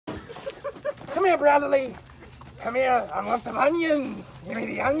here, Bradley. Come here. I want some onions. Give me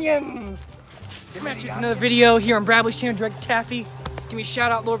the onions. Give me another video here on Bradley's channel, Direct Taffy. Give me a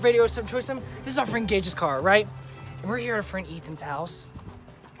shout out, Lord Radio, some choice. This is our friend Gage's car, right? And we're here at our friend Ethan's house.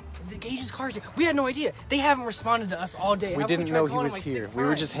 Gage's car's here. We had no idea. They haven't responded to us all day. We didn't know he was here. We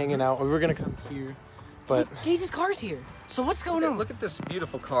were just hanging out. We were gonna come here, but Gage's car's here. So what's going on? Look at this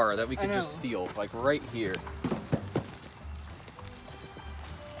beautiful car that we could just steal, like right here.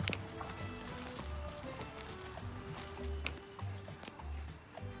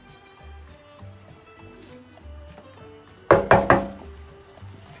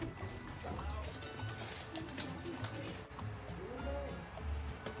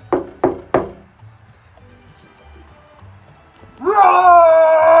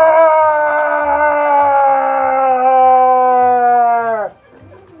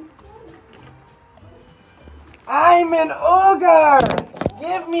 I'm an ogre!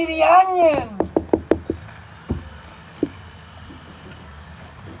 Give me the onion!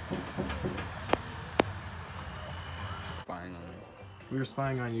 Spying on me. we were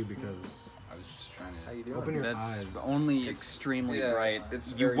spying on you because I was just trying to open your That's eyes. only extremely bright.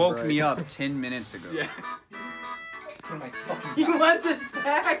 It's you very woke bright. me up 10 minutes ago. Yeah. You want this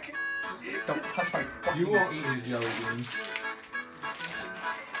back? Don't touch my fucking You won't eat his jelly bean.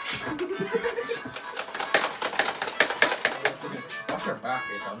 Wash your back,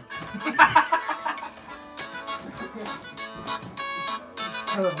 Ethan.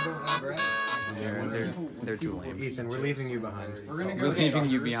 They're too lame. Ethan, we're leaving you behind. We're leaving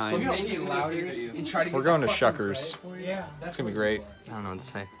you behind. We're going to Shuckers. Yeah. It's gonna be great. I don't know what to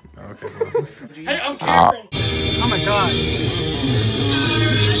say. Okay. Hey, I'm Cameron. Oh my god.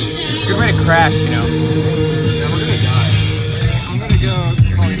 It's a good way to crash, you know. Yeah, we're gonna die. I'm gonna go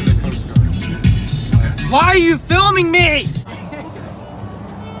call into the Coast Guard. Why are you filming me?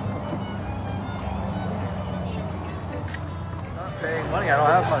 Paying money, I don't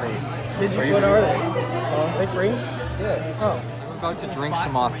have money. What are they? Are they free? Yeah. Oh. I'm about to drink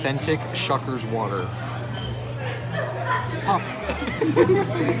some authentic Shuckers water. Oh.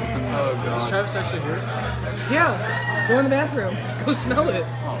 Is Travis actually here? Yeah. Go in the bathroom. Go smell it.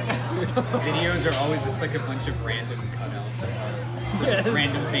 Videos are always just like a bunch of random cutouts of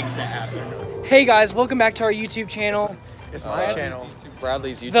random things that happen. Hey guys, welcome back to our YouTube channel. It's my channel.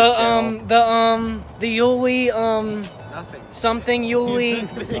 Bradley's YouTube channel. The Yuli, Nothing. something Yuli,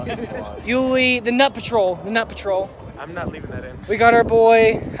 Yuli, the Nut Patrol, I'm not leaving that in. We got our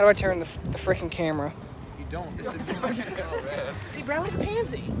boy. How do I turn the freaking camera? You don't. See, Bradley's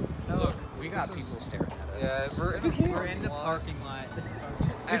pansy. Look, we got people staring at us. Yeah, We're in the parking lot.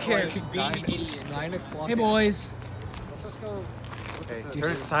 Who cares? Being idiots. 9 o'clock. Hey boys. Let's just go. Okay,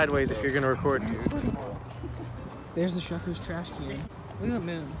 turn it sideways if you're gonna record, dude. There's the Shuckers trash can. Look at that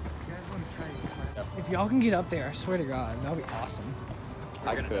moon. If y'all can get up there, I swear to God, that would be awesome.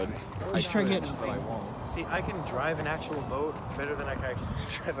 I could. I should try getting up But I there. won't. See, I can drive an actual boat better than I can actually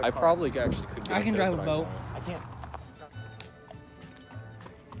drive a car. I probably actually could get I up can there, drive a but I boat. won't. I can't.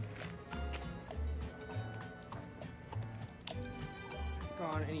 It's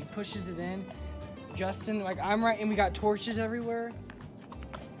gone, and he pushes it in. Justin, like I'm right, and we got torches everywhere.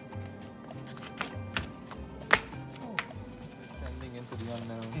 Descending into the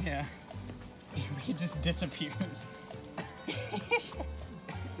unknown. Yeah. He just disappears.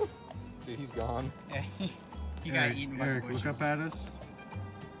 Dude, he's gone. Yeah, he got eaten by the bushes. at us.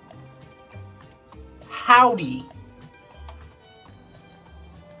 Howdy.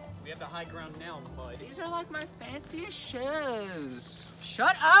 We have the high ground now, bud. These are like my fanciest shoes.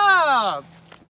 Shut up!